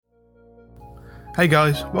Hey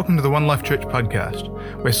guys, welcome to the One Life Church podcast.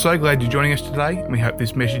 We're so glad you're joining us today, and we hope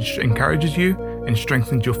this message encourages you and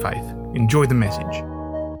strengthens your faith. Enjoy the message.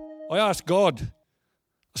 I asked God,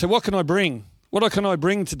 I said, what can I bring? What can I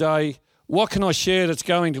bring today? What can I share that's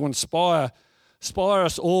going to inspire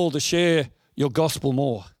us all to share your gospel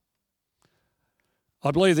more?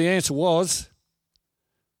 I believe the answer was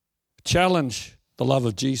challenge the love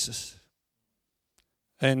of Jesus.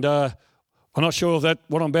 And I'm not sure if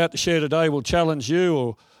what I'm about to share today will challenge you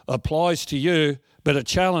or applies to you, but it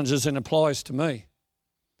challenges and applies to me.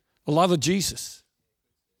 The love of Jesus.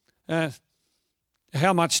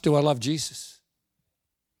 How much do I love Jesus?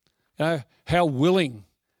 How willing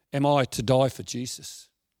am I to die for Jesus?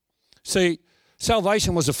 See,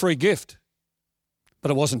 salvation was a free gift,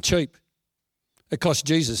 but it wasn't cheap. It cost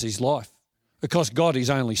Jesus his life. It cost God his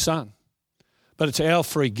only son. But it's our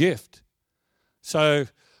free gift. So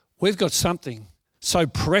we've got something so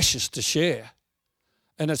precious to share,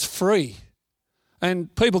 and it's free.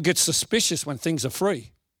 And people get suspicious when things are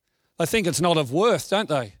free. They think it's not of worth, don't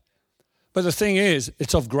they? But the thing is,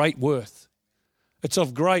 it's of great worth. It's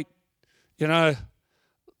of great,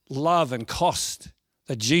 love and cost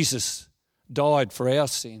that Jesus died for our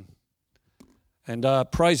sin. And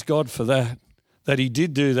praise God for that he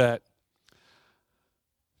did do that.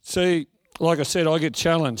 See, like I said, I get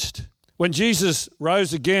challenged. When Jesus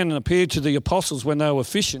rose again and appeared to the apostles when they were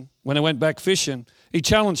fishing, when they went back fishing, he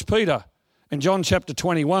challenged Peter in John chapter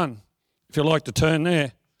 21, if you'd like to turn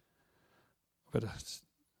there. But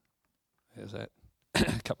how's that?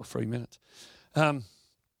 A couple of free minutes.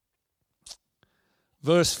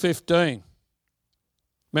 Verse 15.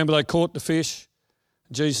 Remember they caught the fish.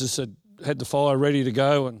 Jesus had the fire ready to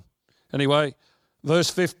go. And anyway,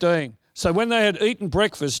 verse 15. So when they had eaten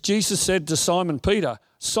breakfast, Jesus said to Simon Peter,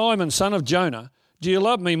 Simon, son of Jonah, do you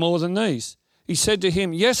love me more than these? He said to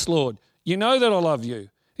him, yes, Lord, you know that I love you.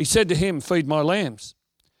 He said to him, feed my lambs.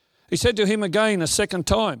 He said to him again a second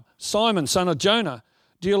time, Simon, son of Jonah,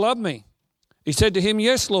 do you love me? He said to him,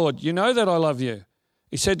 yes, Lord, you know that I love you.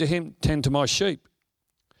 He said to him, tend to my sheep.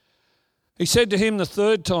 He said to him the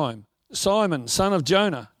third time, Simon, son of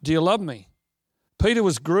Jonah, do you love me? Peter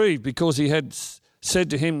was grieved because he had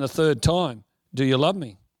said to him the third time, do you love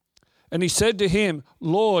me? And he said to him,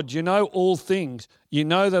 Lord, you know all things. You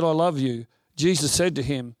know that I love you. Jesus said to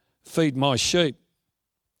him, feed my sheep.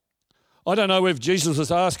 I don't know if Jesus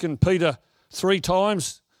was asking Peter 3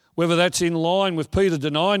 times, whether that's in line with Peter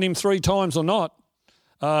denying him 3 times or not.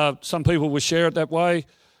 Some people will share it that way,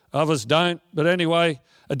 others don't. But anyway,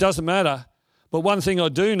 it doesn't matter. But one thing I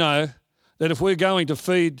do know, that if we're going to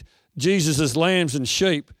feed Jesus' lambs and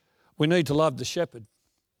sheep, we need to love the shepherd.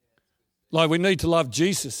 Like we need to love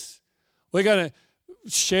Jesus. We're going to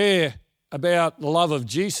share about the love of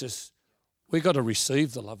Jesus. We've got to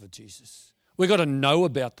receive the love of Jesus. We've got to know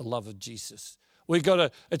about the love of Jesus.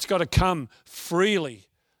 It's got to come freely.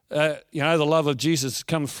 The love of Jesus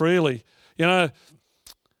comes freely. The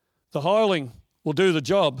hireling will do the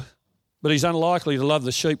job, but he's unlikely to love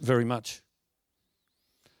the sheep very much.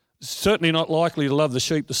 Certainly not likely to love the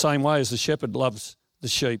sheep the same way as the shepherd loves the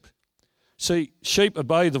sheep. See, sheep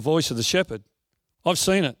obey the voice of the shepherd. I've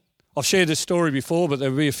seen it. I've shared this story before, but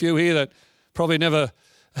there'll be a few here that probably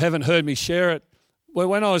haven't heard me share it. Well,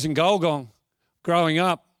 when I was in Golgong growing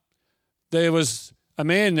up, there was a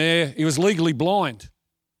man there. He was legally blind.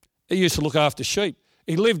 He used to look after sheep.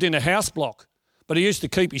 He lived in a house block, but he used to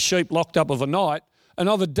keep his sheep locked up of a night, and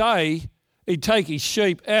of a day he'd take his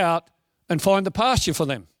sheep out and find the pasture for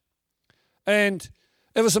them. And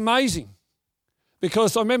it was amazing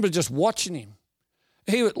because I remember just watching him.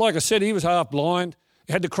 Like I said, he was half blind.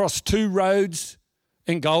 He had to cross 2 roads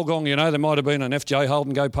in Golgong. There might have been an FJ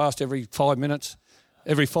Holden go past every 5 minutes,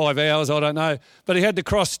 every 5 hours, I don't know. But he had to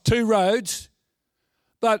cross 2 roads.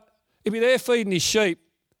 But he'd be there feeding his sheep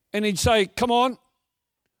and he'd say, come on.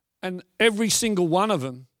 And every single one of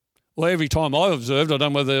them, well, every time I observed, I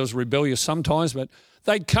don't know whether there was rebellious sometimes, but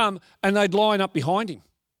they'd come and they'd line up behind him.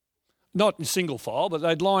 Not in single file, but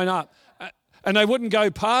they'd line up. And they wouldn't go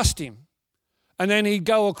past him. And then he'd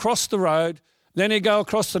go across the road, then he'd go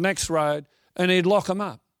across the next road, and he'd lock them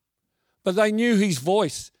up. But they knew his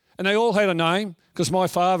voice, and they all had a name, because my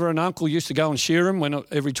father and uncle used to go and shear him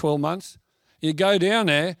every 12 months. You'd go down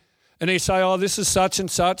there, and he'd say, oh, this is such and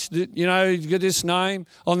such, you get this name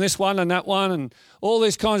on this one and that one, and all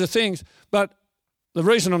these kinds of things. But the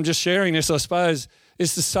reason I'm just sharing this, I suppose,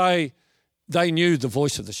 is to say they knew the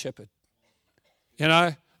voice of the shepherd.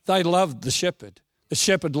 They loved the shepherd. The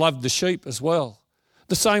shepherd loved the sheep as well.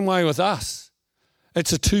 The same way with us.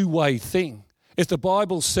 It's a 2-way thing. If the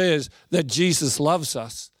Bible says that Jesus loves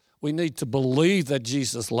us, We need to believe that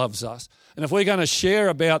Jesus loves us. And if we're going to share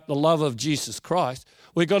about the love of Jesus Christ,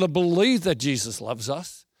 we've got to believe that Jesus loves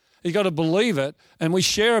us. You've got to believe it, and we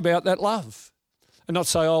share about that love. And not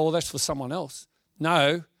say, oh, well, that's for someone else.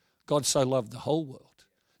 No, God so loved the whole world.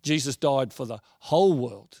 Jesus died for the whole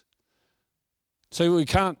world. So we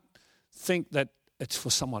can't think that it's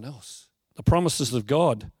for someone else. The promises of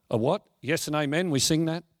God are what? Yes and amen, we sing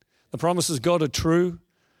that. The promises of God are true.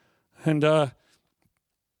 And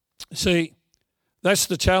see, that's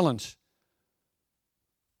the challenge.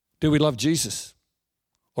 Do we love Jesus?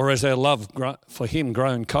 Or has our love for him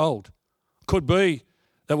grown cold? Could be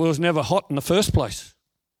that we was never hot in the first place.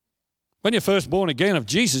 When you're first born again of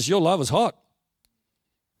Jesus, your love was hot.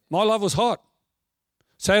 My love was hot.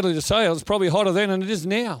 Sadly to say, it was probably hotter then than it is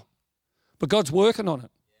now. But God's working on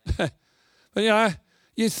it. But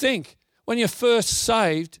you think when you're first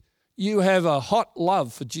saved, you have a hot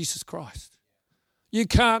love for Jesus Christ. You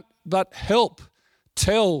can't but help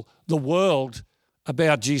tell the world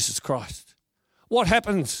about Jesus Christ. What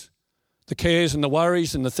happens? The cares and the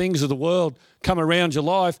worries and the things of the world come around your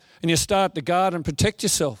life and you start to guard and protect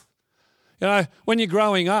yourself. When you're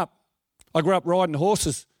growing up, I grew up riding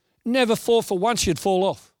horses, never thought for once you'd fall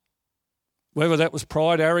off. Whether that was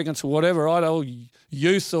pride, arrogance or whatever, or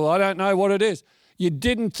youth or I don't know what it is. You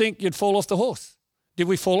didn't think you'd fall off the horse. Did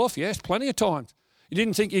we fall off? Yes, plenty of times. You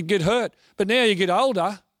didn't think you'd get hurt. But now you get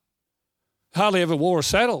older, hardly ever wore a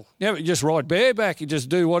saddle. Now you just ride bareback, you just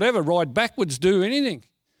do whatever, ride backwards, do anything.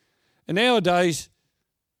 And nowadays,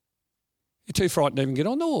 you're too frightened to even get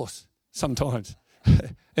on the horse sometimes.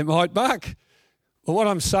 It might buck. But what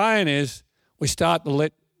I'm saying is we start to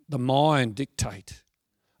let the mind dictate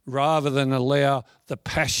rather than allow the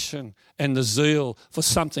passion and the zeal for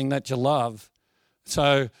something that you love.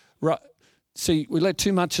 So, see, we let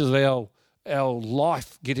too much of our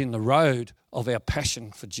life get in the road of our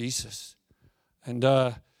passion for Jesus. And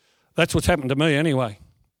that's what's happened to me anyway.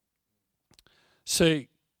 See,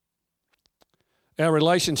 our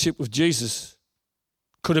relationship with Jesus,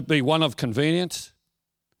 could it be one of convenience?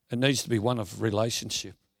 It needs to be one of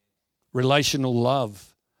relationship. Relational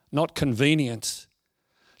love, not convenience.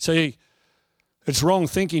 See, it's wrong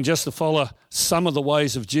thinking just to follow some of the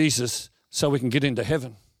ways of Jesus so we can get into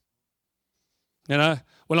heaven. When I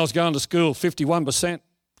was going to school, 51%,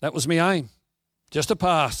 that was my aim, just to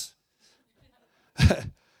pass.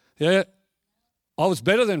 Yeah, I was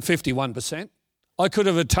better than 51%. I could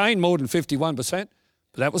have attained more than 51%, but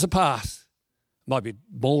that was a pass. Might be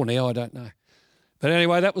more now, I don't know. But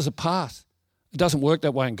anyway, that was a pass. It doesn't work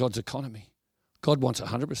that way in God's economy. God wants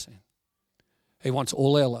 100%. He wants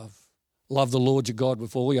all our love. Love the Lord your God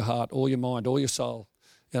with all your heart, all your mind, all your soul.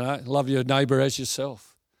 Love your neighbour as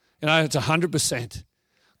yourself. It's 100%.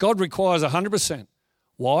 God requires 100%.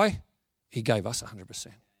 Why? He gave us 100%.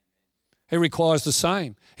 He requires the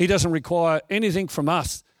same. He doesn't require anything from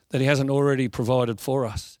us that he hasn't already provided for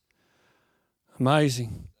us.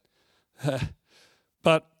 Amazing.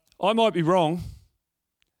 But I might be wrong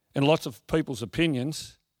in lots of people's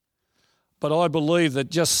opinions, but I believe that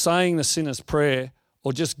just saying the sinner's prayer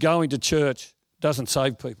or just going to church doesn't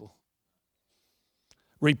save people.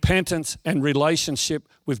 Repentance and relationship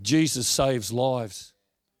with Jesus saves lives.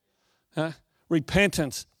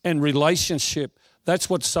 Repentance and relationship, that's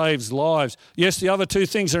what saves lives. Yes, the other two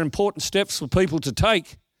things are important steps for people to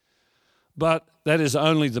take, but that is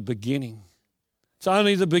only the beginning. It's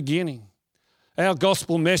only the beginning. Our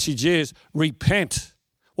gospel message is repent.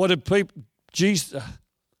 What did Jesus,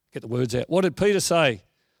 get the words out. What did Peter say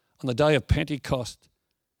on the day of Pentecost?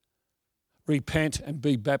 Repent and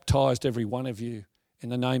be baptized, every one of you, in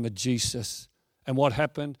the name of Jesus. And what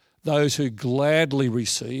happened? Those who gladly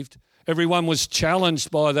received. Everyone was challenged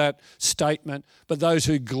by that statement, but those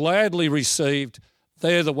who gladly received,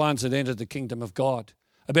 they're the ones that entered the kingdom of God.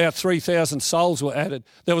 About 3,000 souls were added.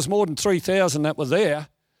 There was more than 3,000 that were there,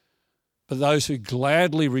 but those who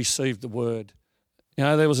gladly received the word.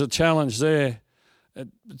 There was a challenge there.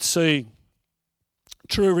 See,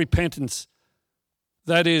 true repentance,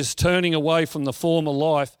 that is turning away from the former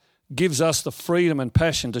life, gives us the freedom and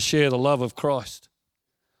passion to share the love of Christ.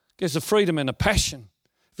 Gives the freedom and the passion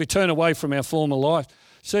if we turn away from our former life.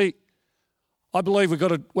 See, I believe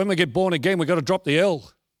when we get born again, we've got to drop the L.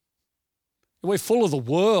 We're full of the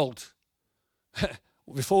world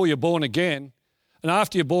before you're born again. And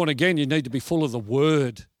after you're born again, you need to be full of the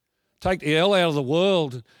Word. Take the L out of the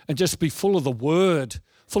world and just be full of the Word,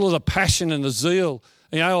 full of the passion and the zeal,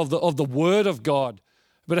 of the Word of God.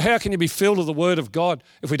 But how can you be filled with the Word of God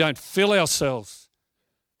if we don't fill ourselves?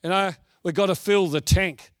 We've got to fill the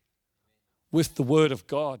tank with the Word of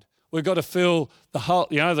God. We've got to fill the whole,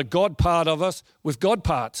 the God part of us with God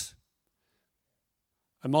parts.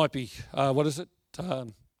 It might be,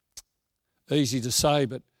 easy to say,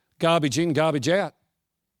 but garbage in, garbage out.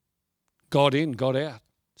 God in, God out.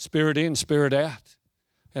 Spirit in, spirit out.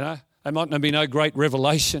 There might not be no great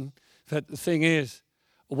revelation, but the thing is,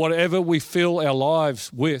 whatever we fill our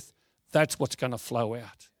lives with, that's what's going to flow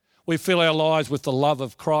out. We fill our lives with the love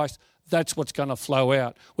of Christ, that's what's going to flow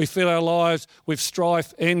out. We fill our lives with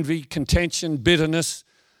strife, envy, contention, bitterness,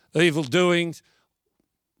 evil doings,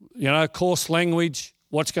 coarse language.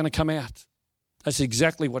 What's going to come out? That's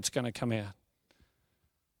exactly what's going to come out.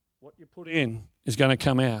 What you put in is going to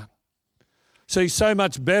come out. See, so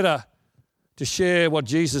much better to share what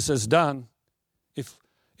Jesus has done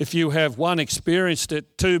if you have, 1, experienced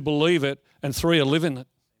it, 2, believe it, and 3, are living it.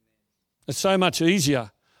 It's so much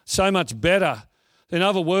easier, so much better. In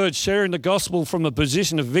other words, sharing the gospel from a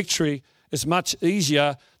position of victory is much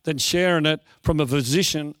easier than sharing it from a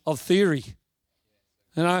position of theory.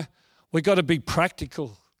 We've got to be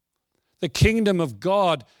practical. The kingdom of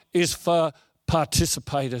God is for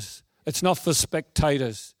participators. It's not for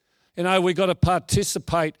spectators. We've got to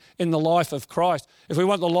participate in the life of Christ. If we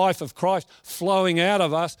want the life of Christ flowing out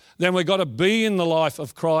of us, then we've got to be in the life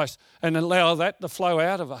of Christ and allow that to flow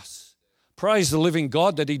out of us. Praise the living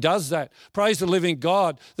God that he does that. Praise the living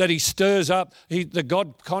God that he stirs up the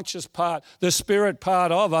God-conscious part, the spirit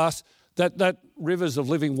part of us, that rivers of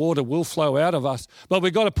living water will flow out of us. But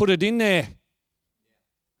we've got to put it in there.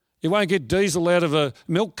 You won't get diesel out of a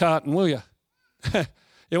milk carton, will you?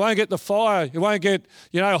 You won't get the fire. You won't get,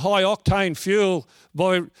 high-octane fuel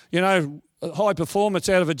by, high performance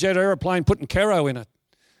out of a jet aeroplane putting Caro in it.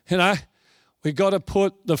 We've got to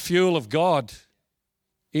put the fuel of God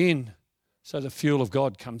in so the fuel of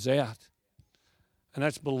God comes out. And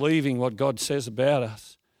that's believing what God says about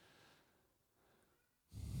us.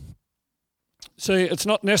 See, it's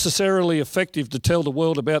not necessarily effective to tell the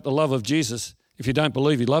world about the love of Jesus if you don't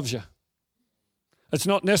believe he loves you. It's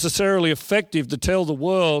not necessarily effective to tell the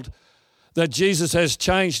world that Jesus has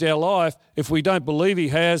changed our life if we don't believe he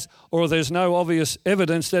has or there's no obvious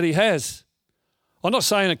evidence that he has. I'm not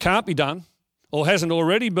saying it can't be done or hasn't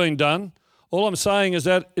already been done. All I'm saying is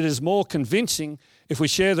that it is more convincing if we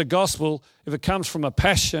share the gospel, if it comes from a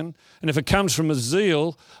passion and if it comes from a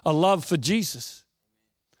zeal, a love for Jesus.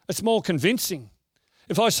 It's more convincing.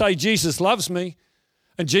 If I say Jesus loves me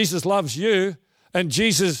and Jesus loves you and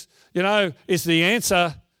Jesus is the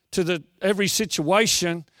answer to every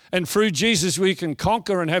situation, and through Jesus we can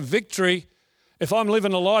conquer and have victory. If I'm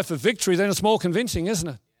living a life of victory, then it's more convincing, isn't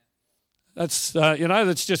it? That's,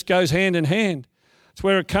 that just goes hand in hand. It's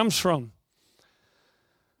where it comes from.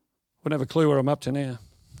 Wouldn't have a clue where I'm up to now.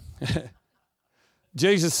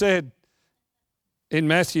 Jesus said in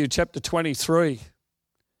Matthew chapter 23,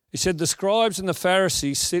 he said, the scribes and the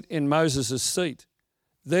Pharisees sit in Moses' seat.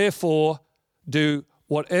 Therefore, do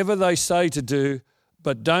whatever they say to do,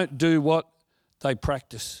 but don't do what they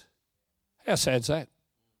practice. How sad's that?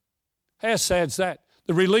 How sad's that?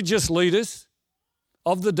 The religious leaders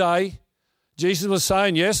of the day, Jesus was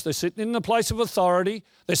saying, yes, they're sitting in the place of authority.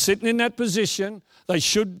 They're sitting in that position. They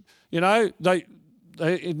should, they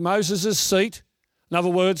in Moses' seat. In other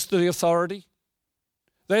words, the authority.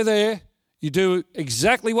 They're there. You do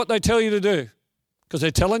exactly what they tell you to do because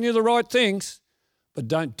they're telling you the right things, but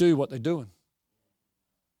don't do what they're doing.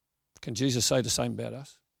 Can Jesus say the same about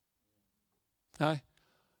us?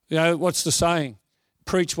 No? What's the saying?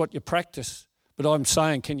 Preach what you practice. But I'm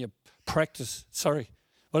saying, can you practice?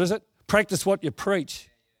 What is it? Practice what you preach.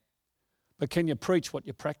 But can you preach what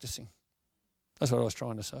you're practicing? That's what I was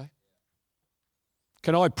trying to say.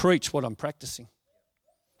 Can I preach what I'm practicing?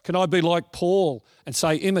 Can I be like Paul and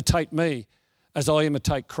say, imitate me as I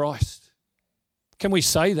imitate Christ? Can we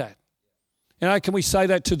say that? Can we say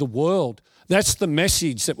that to the world? That's the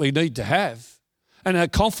message that we need to have. And our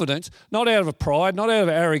confidence, not out of pride, not out of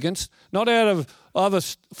arrogance, not out of other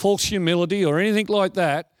false humility or anything like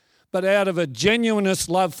that, but out of a genuineness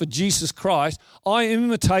love for Jesus Christ. I am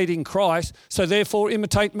imitating Christ, so therefore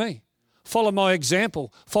imitate me. Follow my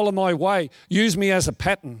example. Follow my way. Use me as a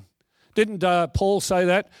pattern. Didn't Paul say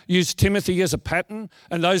that? Use Timothy as a pattern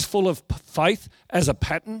and those full of faith as a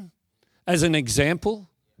pattern, as an example.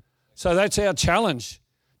 So that's our challenge,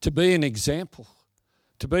 to be an example,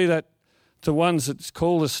 to be the ones that's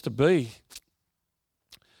called us to be.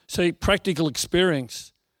 See, practical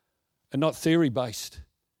experience and not theory-based.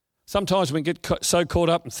 Sometimes we get so caught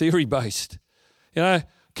up in theory-based.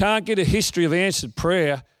 Can't get a history of answered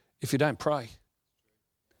prayer if you don't pray.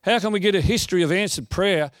 How can we get a history of answered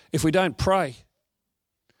prayer if we don't pray?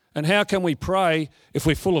 And how can we pray if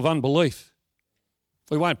we're full of unbelief?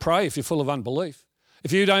 We won't pray if you're full of unbelief.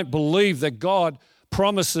 If you don't believe that God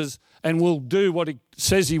promises and will do what he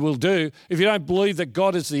says he will do, if you don't believe that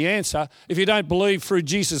God is the answer, if you don't believe through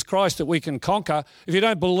Jesus Christ that we can conquer, if you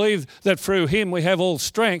don't believe that through him we have all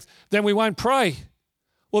strength, then we won't pray.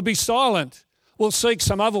 We'll be silent. We'll seek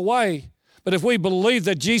some other way. But if we believe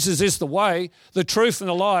that Jesus is the way, the truth and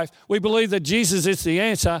the life, we believe that Jesus is the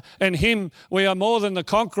answer and him we are more than the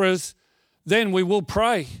conquerors, then we will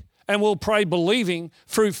pray. And we'll pray believing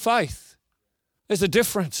through faith. There's a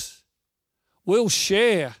difference. We'll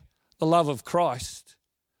share the love of Christ.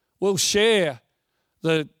 We'll share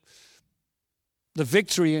the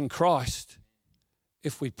victory in Christ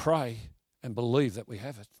if we pray and believe that we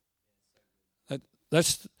have it.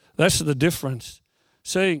 That's the difference.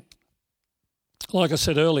 See, like I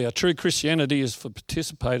said earlier, true Christianity is for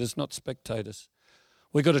participators, not spectators.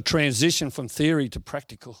 We've got to transition from theory to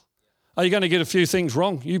practical. Are you going to get a few things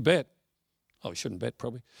wrong? You bet. Oh, you shouldn't bet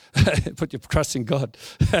probably. Put your trust in God.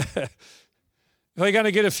 Are you going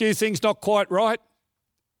to get a few things not quite right?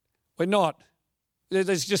 We're not.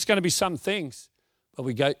 There's just going to be some things, but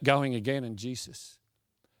we're going again in Jesus.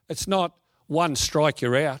 It's not one strike,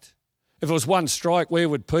 you're out. If it was one strike, where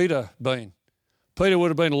would Peter been? Peter would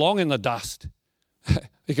have been long in the dust.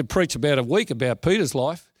 He could preach about a week about Peter's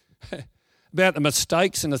life, about the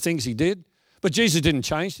mistakes and the things he did, but Jesus didn't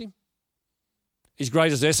change him. His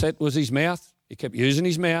greatest asset was his mouth. He kept using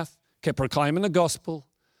his mouth, kept proclaiming the gospel.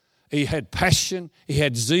 He had passion, he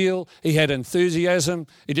had zeal, he had enthusiasm.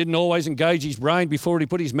 He didn't always engage his brain before he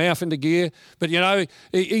put his mouth into gear, but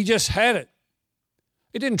he just had it.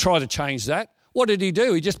 He didn't try to change that. What did he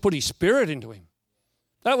do? He just put his spirit into him.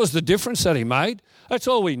 That was the difference that he made. That's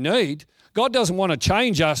all we need. God doesn't want to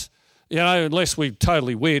change us, unless we're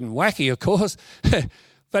totally weird and wacky, of course.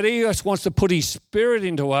 But he just wants to put his spirit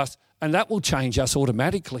into us, and that will change us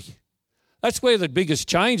automatically. That's where the biggest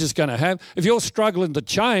change is going to have. If you're struggling to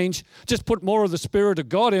change, just put more of the Spirit of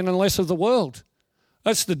God in and less of the world.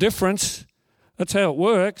 That's the difference. That's how it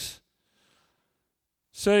works.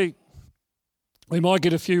 See, we might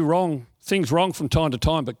get a few things wrong from time to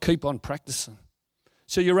time, but keep on practicing.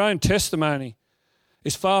 So your own testimony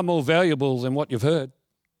is far more valuable than what you've heard.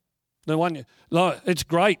 It's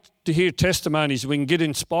great to hear testimonies. We can get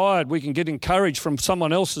inspired. We can get encouraged from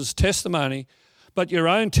someone else's testimony. But your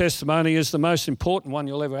own testimony is the most important one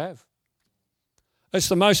you'll ever have. It's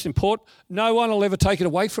the most important. No one will ever take it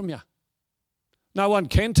away from you. No one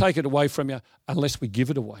can take it away from you unless we give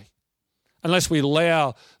it away. Unless we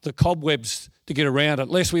allow the cobwebs to get around it.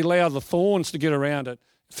 Unless we allow the thorns to get around it.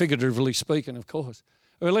 Figuratively speaking, of course.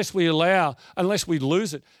 Unless we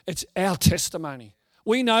lose it. It's our testimony.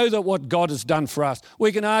 We know that what God has done for us.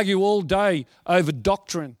 We can argue all day over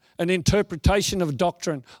doctrine and interpretation of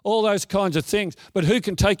doctrine, all those kinds of things. But who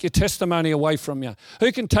can take your testimony away from you?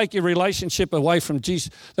 Who can take your relationship away from Jesus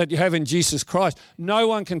that you have in Jesus Christ? No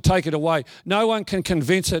one can take it away. No one can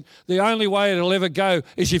convince it. The only way it'll ever go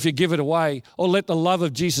is if you give it away or let the love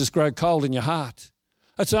of Jesus grow cold in your heart.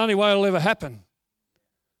 That's the only way it'll ever happen.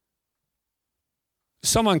 If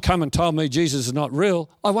someone come and told me Jesus is not real,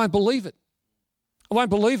 I won't believe it. I won't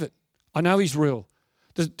believe it. I know he's real.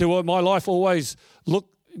 Do my life always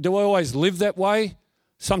do I always live that way?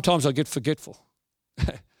 Sometimes I get forgetful.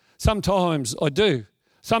 Sometimes I do.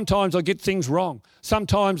 Sometimes I get things wrong.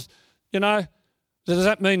 Sometimes, does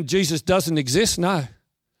that mean Jesus doesn't exist? No. It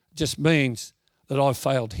just means that I've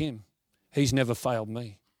failed him. He's never failed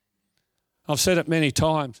me. I've said it many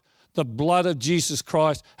times. The blood of Jesus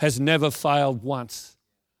Christ has never failed once,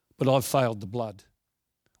 but I've failed the blood.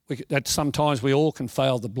 That sometimes we all can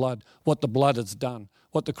fail the blood, what the blood has done,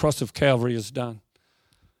 what the cross of Calvary has done.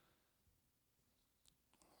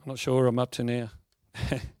 I'm not sure where I'm up to now.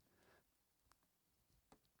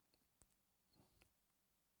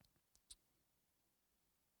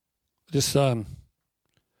 Just want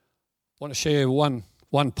to share one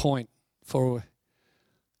point for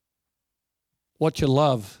what you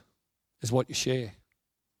love is what you share.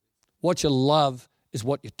 What you love is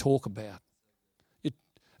what you talk about.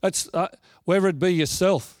 That's whether it be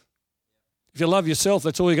yourself. If you love yourself,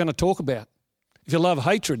 that's all you're going to talk about. If you love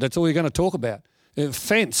hatred, that's all you're going to talk about.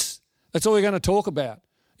 Offense, that's all you're going to talk about.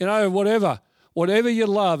 Whatever you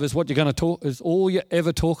love is what you're going to talk, is all you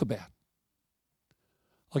ever talk about.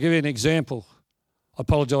 I'll give you an example. I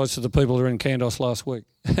apologise to the people who were in Candos last week.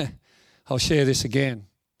 I'll share this again.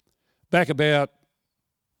 Back about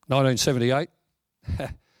 1978, a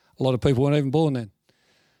lot of people weren't even born then.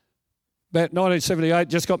 About 1978,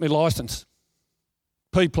 just got my licence.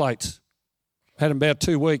 P plates. Had them about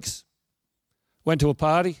 2 weeks. Went to a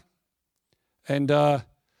party and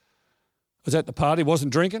was at the party,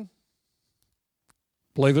 wasn't drinking.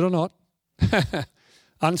 believe it or not.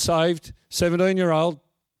 Unsaved, 17-year-old,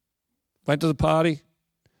 went to the party,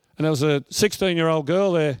 and there was a 16-year-old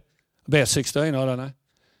girl there, about 16, I don't know.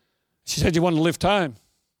 She said, "You want to lift home?"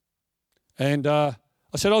 And I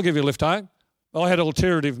said, "I'll give you a lift home." I had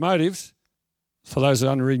ulterior motives. For those that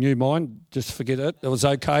don't renew mind, just forget it. It was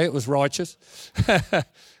okay. It was righteous. I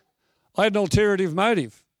had an ulterior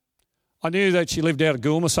motive. I knew that she lived out of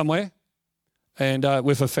Goulma somewhere and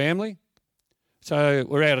with her family. So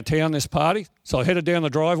we're out of town, this party. So I headed down the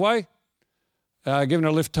driveway, giving her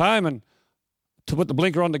a lift home and to put the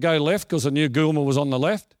blinker on to go left because I knew Goulma was on the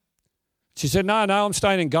left. She said, no, I'm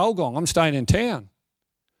staying in Golgong. I'm staying in town.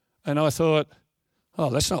 And I thought, oh,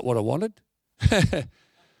 that's not what I wanted.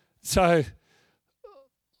 So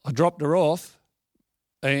I dropped her off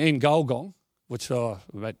in Golgong, which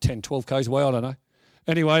about 10, 12 k's away, I don't know.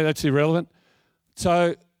 Anyway, that's irrelevant.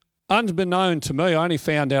 So unbeknown to me, I only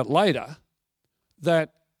found out later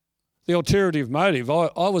that the ulterior motive,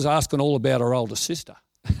 I was asking all about her older sister.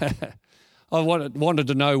 I wanted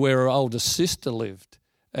to know where her older sister lived.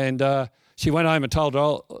 And she went home and told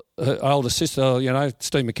her older sister,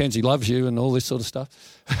 Steve McKenzie loves you and all this sort of stuff.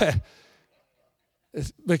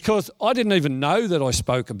 Because I didn't even know that I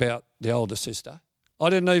spoke about the older sister. I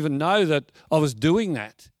didn't even know that I was doing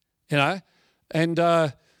that, And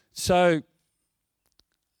so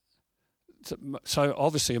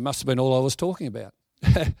obviously it must have been all I was talking about.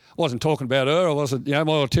 I wasn't talking about her. I wasn't, my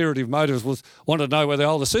ulterior motive was wanted to know where the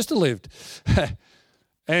older sister lived.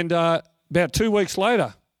 And about 2 weeks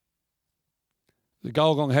later, the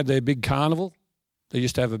Golgong had their big carnival. They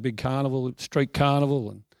used to have a big carnival, street carnival,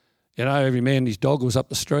 and every man and his dog was up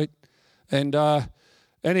the street. And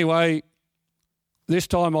anyway, this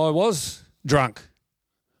time I was drunk.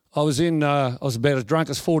 I was about as drunk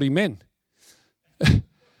as 40 men.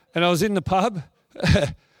 And I was in the pub,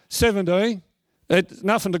 17. It's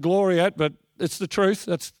nothing to glory at, but it's the truth.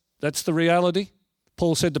 That's the reality.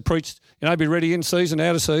 Paul said to preach, be ready in season,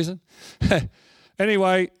 out of season.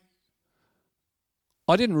 Anyway,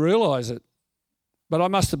 I didn't realise it, but I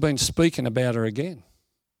must have been speaking about her again.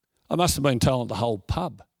 I must have been telling the whole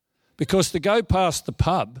pub. Because to go past the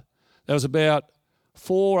pub, there was about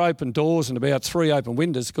 4 open doors and about 3 open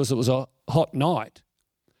windows because it was a hot night.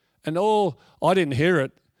 And I didn't hear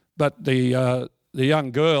it, but the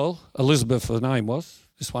young girl, Elizabeth her name was,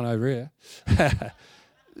 this one over here.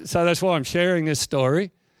 So that's why I'm sharing this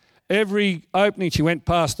story. Every opening she went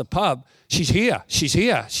past the pub, she's here, she's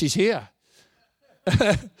here, she's here.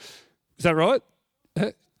 Is that right?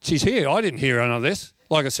 She's here. I didn't hear none of this.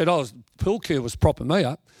 Like I said, pool cue was propping me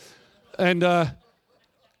up. And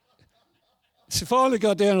she finally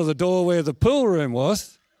got down to the door where the pool room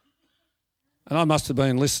was. And I must have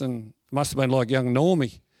been listening, must have been like young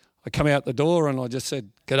Normie. I come out the door and I just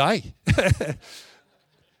said, "G'day."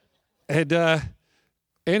 And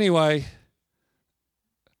anyway,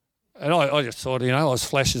 and I just thought, I was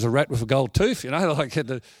flash as a rat with a gold tooth, like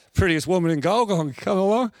the prettiest woman in Golgong come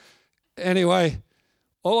along. Anyway,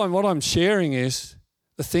 what I'm sharing is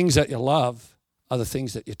the things that you love are the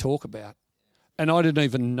things that you talk about. And I didn't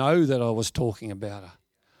even know that I was talking about her.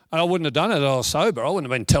 And I wouldn't have done it if I was sober. I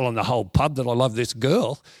wouldn't have been telling the whole pub that I love this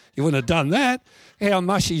girl. You wouldn't have done that. How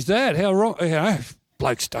mushy's that? How wrong?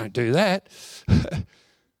 Blokes don't do that. But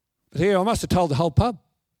here I must have told the whole pub.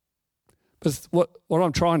 But what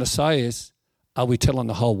I'm trying to say is, are we telling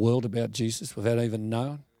the whole world about Jesus without even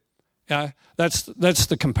knowing? That's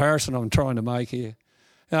the comparison I'm trying to make here.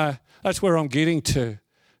 That's where I'm getting to.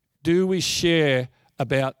 Do we share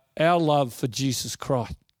about our love for Jesus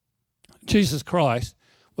Christ? Jesus Christ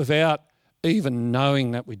without even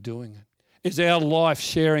knowing that we're doing it? Is our life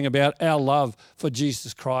sharing about our love for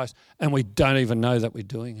Jesus Christ and we don't even know that we're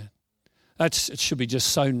doing it? It should be just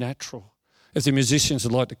so natural. If the musicians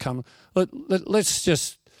would like to come, let's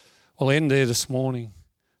just, we'll end there this morning.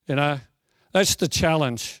 That's the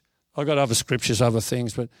challenge. I've got other scriptures, other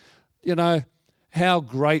things, but, how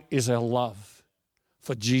great is our love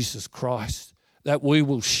for Jesus Christ that we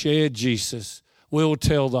will share Jesus. We will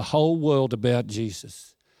tell the whole world about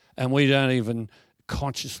Jesus, and we don't even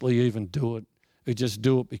consciously even do it. We just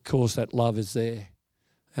do it because that love is there.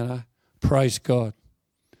 Praise God.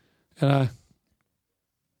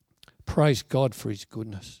 Praise God for his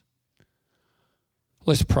goodness.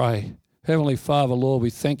 Let's pray. Heavenly Father, Lord, we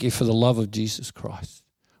thank you for the love of Jesus Christ.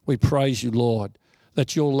 We praise you, Lord,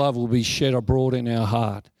 that your love will be shed abroad in our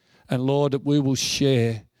heart. And, Lord, that we will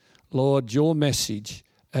share, Lord, your message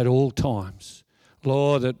at all times.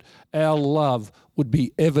 Lord, that our love would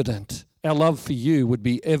be evident. Our love for you would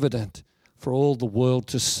be evident for all the world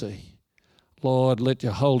to see. Lord, let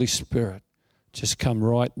your Holy Spirit just come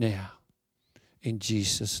right now. in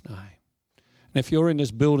Jesus' name. And if you're in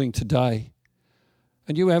this building today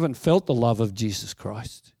and you haven't felt the love of Jesus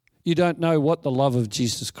Christ, you don't know what the love of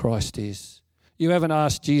Jesus Christ is, you haven't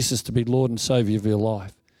asked Jesus to be Lord and Saviour of your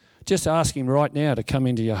life, just ask him right now to come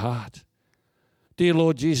into your heart. Dear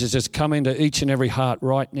Lord Jesus, just come into each and every heart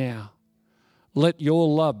right now. Let your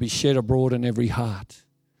love be shed abroad in every heart.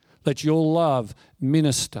 Let your love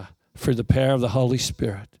minister through the power of the Holy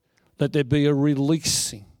Spirit. Let there be a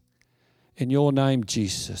releasing in your name,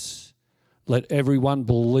 Jesus. Let everyone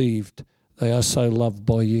believe they are so loved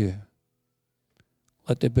by you.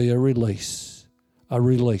 Let there be a release,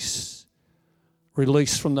 release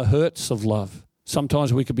from the hurts of love.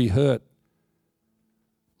 Sometimes we could be hurt.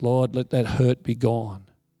 Lord, let that hurt be gone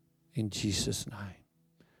in Jesus' name.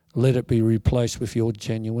 Let it be replaced with your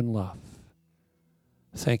genuine love.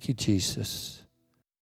 Thank you, Jesus.